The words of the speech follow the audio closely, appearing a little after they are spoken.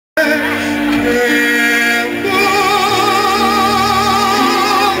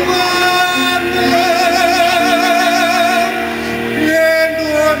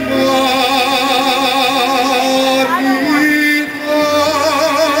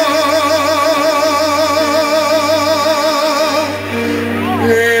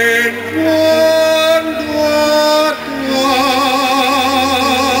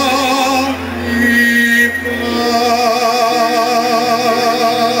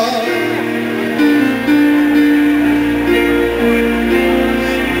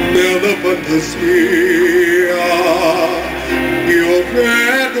fantasia, io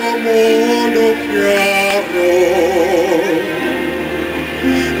vedo un mondo chiaro,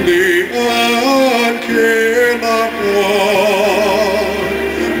 neanche la notte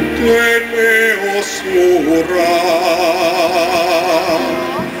ne oscura.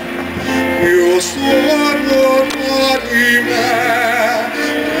 Io sono tra di me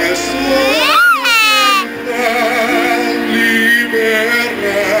e sono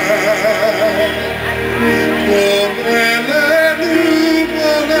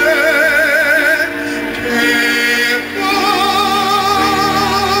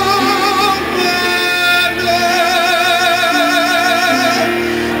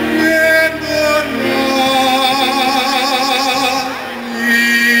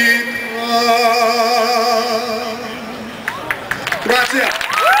Grazie.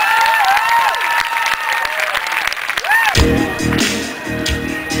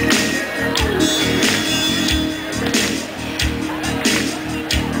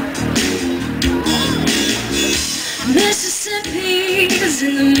 Mississippi's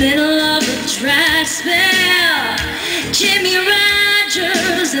in the middle of a dry spell. Jimmy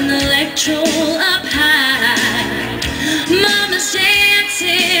Rogers and the electro up high. Mama's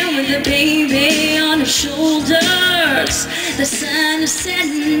dancing with the baby on her shoulders. The sun is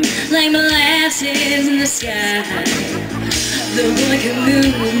setting like molasses in the sky. The boy who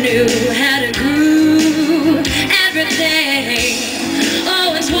knew how to groove everything.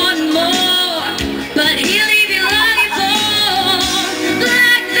 Always wanting more, but he'll leave you longing for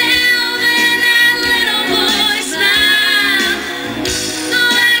black velvet, that little boy's smile.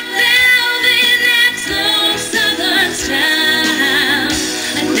 Black velvet, that slow southern style.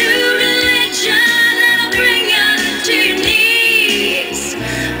 A new religion that'll bring you to your knees.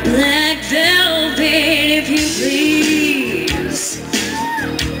 Black velvet, if you please.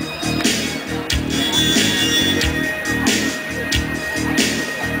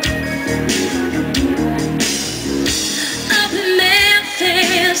 Up in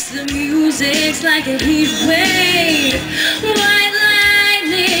Memphis, the music's like a heat wave. White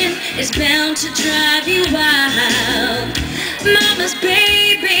lightning is bound to drive you wild. Mama's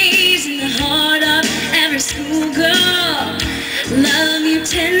baby's in the heart of every schoolgirl. Love you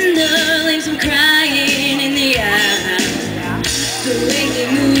tender, leaves them crying in the aisle. The way you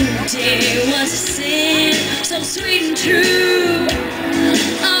moved it was a sin, so sweet and true.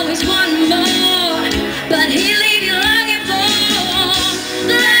 Always one more, but he'll leave you longing for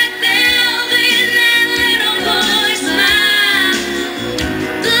black velvet, that little boy's smile.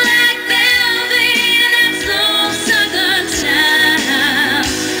 Black velvet, that slow southern style.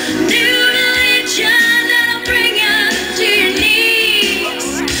 New religion that'll bring you to your knees.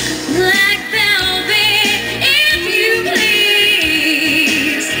 Black velvet, if you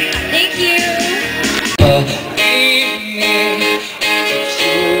please. Thank you.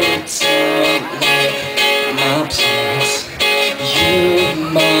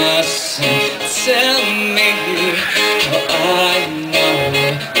 Tell me how I know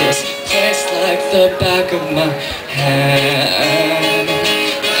this place like the back of my hand.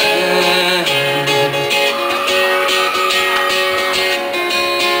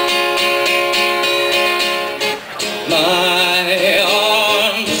 My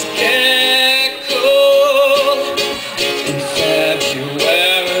arms get cold in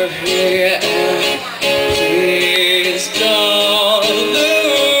February. Please don't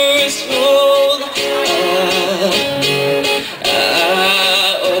lose hold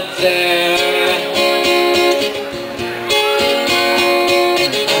out there.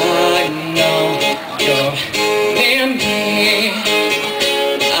 I know you're near me.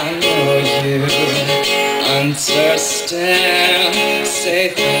 I know you understand. Say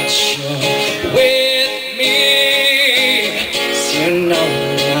that you're with me. 'Cause you know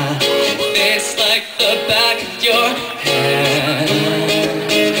my face like the back of your hand.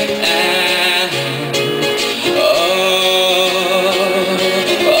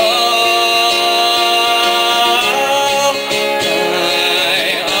 My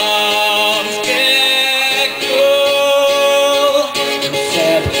arms get cold in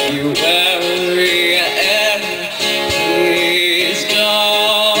February, and please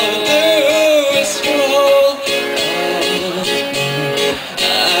don't lose hold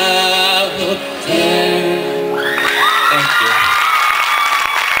out there. Thank you.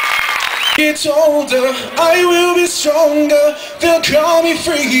 Get older, I will be stronger. They'll call me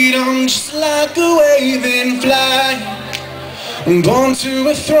freedom, just like a waving flag. Born to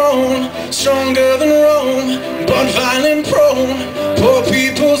a throne, stronger than Rome, but violent prone. Poor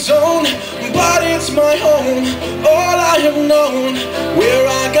people's own, but it's my home, all I have known, where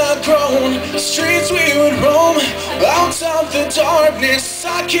I got grown, streets we would roam. Out of the darkness,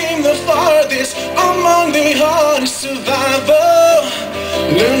 I came the farthest, among the hardest survivor.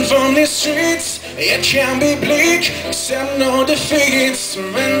 Learn from these streets, it can be bleak, accept no defeat,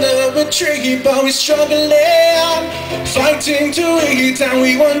 surrender, retreat, but we struggling, fighting to eat, and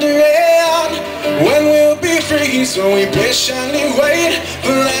we wondering when we'll be free. So we patiently wait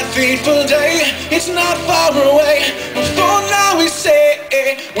for that fateful day. It's not far away, but for now we say,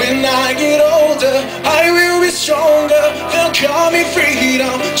 when I get older, I will be stronger. They'll call me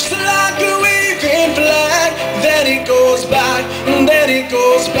freedom, just like a waving flag. Then it goes back, and then it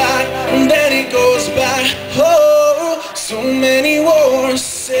goes back, and then it goes back. Oh, so many wars,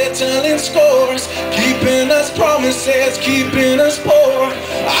 settling scores, keeping us promises, keeping us poor.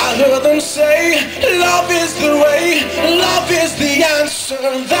 I heard them say, love is the way, love is the answer.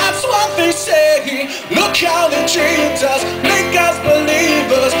 That's what they say. Look how they treat us, make us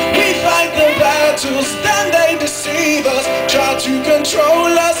believers. We fight the battles, then they deceive us, try to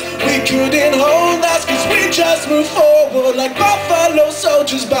control us. We couldn't hold us, cause we just move forward like buffalo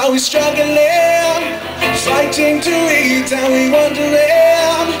soldiers, but we struggling, fighting to eat, and we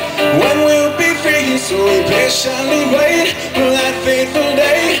wondering when we'll be free. So we patiently wait for that fateful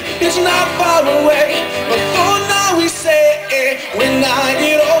day. It's not far away, but for now we say, when I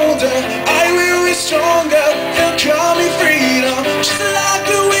get older, I will be stronger. They'll call me freedom, just like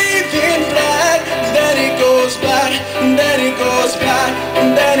a waving flag. Then it goes back, and then it goes back,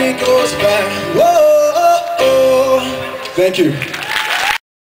 and then it goes back. Whoa, oh, oh. Thank you.